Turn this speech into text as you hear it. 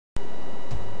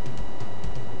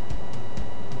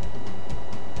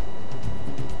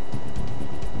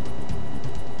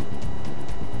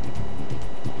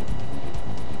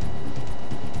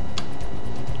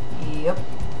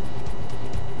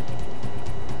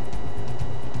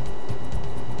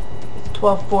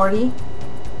12:40.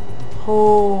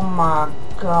 Oh my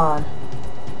god.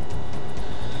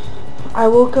 I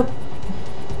woke up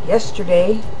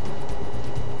yesterday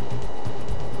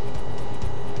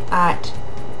at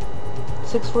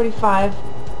 6:45.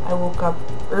 I woke up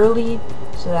early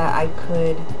so that I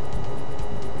could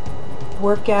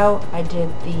work out. I did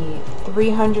the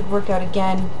 300 workout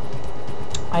again.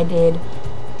 I did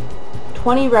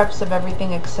 20 reps of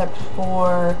everything except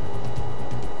for,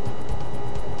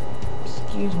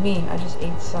 excuse me, I just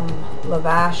ate some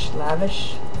lavish,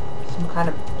 some kind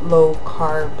of low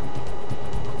carb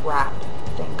crap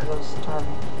thing because I was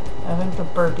starving. I think the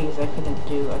burpees I couldn't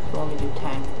do. I could only do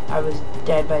 10. I was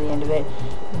dead by the end of it.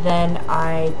 Then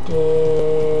I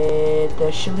did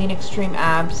the Chalene Extreme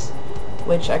Abs,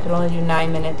 which I could only do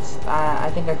 9 minutes.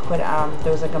 I think I quit.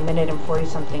 There was like a minute and 40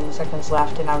 something seconds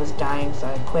left and I was dying, so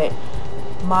I quit.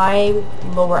 My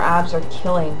lower abs are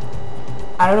killing.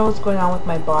 I don't know what's going on with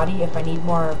my body, if I need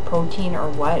more protein or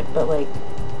what, but like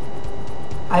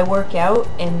I work out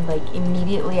and like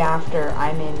immediately after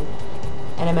I'm in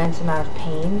an immense amount of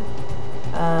pain.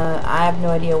 I have no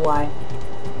idea why.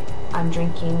 I'm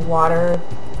drinking water.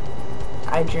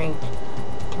 I drink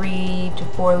 3 to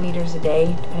 4 liters a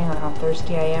day, depending on how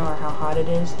thirsty I am or how hot it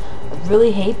is. I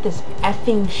really hate this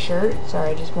effing shirt. Sorry,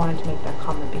 I just wanted to make that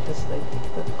comment because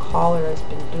like the collar has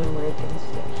been doing weird things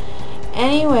today.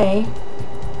 Anyway,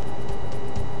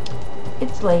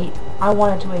 it's late. I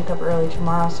wanted to wake up early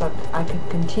tomorrow so I could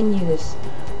continue this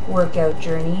workout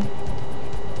journey.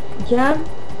 Yeah, I'm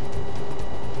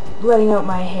letting out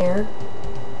my hair.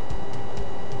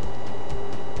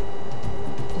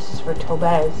 This is for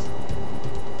Tobez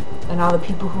and all the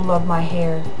people who love my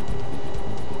hair.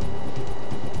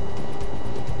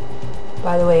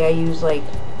 By the way, I use like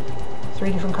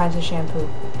 3 different kinds of shampoo.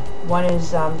 One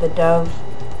is the Dove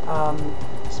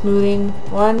smoothing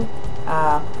one.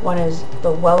 One is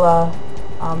the Wella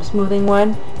smoothing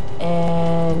one,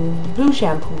 and blue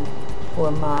shampoo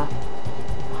for my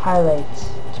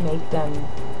highlights to make them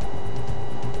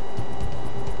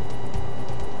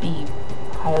be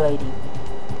highlighty.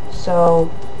 So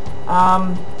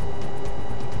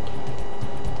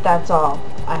that's all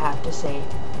I have to say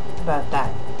about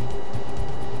that.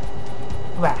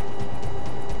 Right.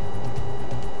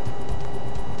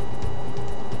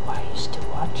 Why are you still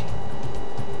watching?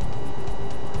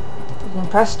 You can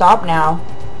press stop now.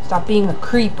 Stop being a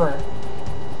creeper.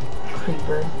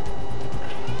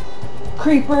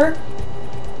 Creeper.